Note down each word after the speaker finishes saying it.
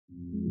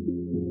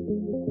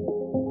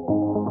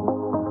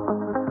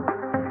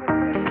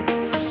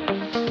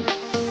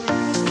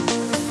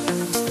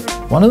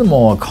One of the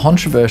more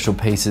controversial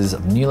pieces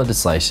of new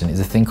legislation is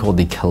a thing called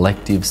the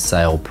collective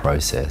sale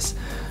process.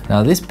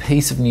 Now, this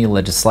piece of new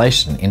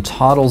legislation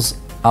entitles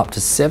up to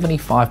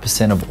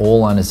 75% of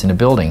all owners in a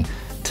building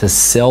to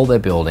sell their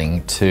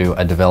building to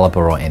a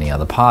developer or any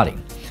other party.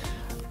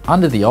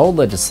 Under the old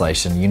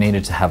legislation, you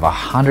needed to have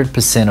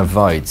 100% of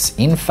votes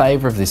in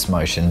favour of this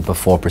motion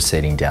before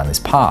proceeding down this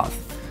path.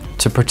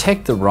 To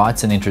protect the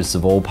rights and interests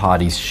of all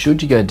parties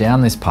should you go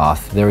down this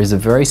path, there is a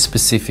very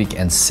specific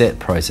and set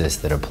process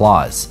that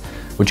applies,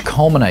 which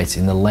culminates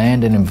in the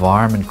Land and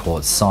Environment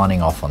Court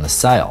signing off on the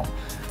sale.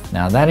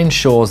 Now, that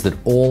ensures that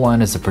all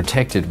owners are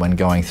protected when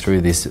going through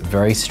this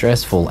very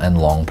stressful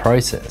and long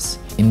process.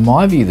 In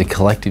my view, the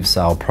collective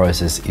sale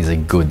process is a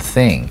good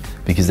thing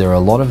because there are a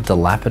lot of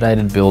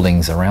dilapidated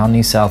buildings around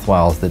New South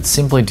Wales that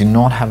simply do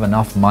not have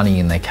enough money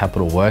in their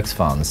capital works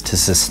funds to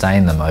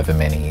sustain them over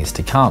many years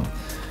to come.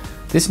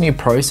 This new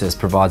process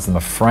provides them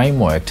a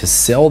framework to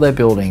sell their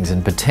buildings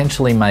and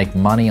potentially make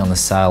money on the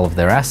sale of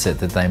their asset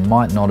that they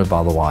might not have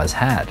otherwise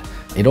had.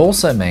 It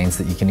also means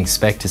that you can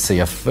expect to see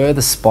a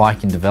further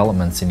spike in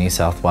developments in New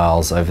South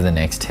Wales over the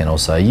next 10 or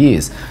so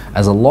years,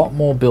 as a lot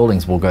more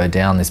buildings will go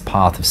down this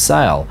path of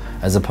sale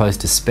as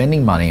opposed to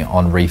spending money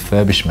on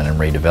refurbishment and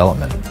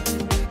redevelopment.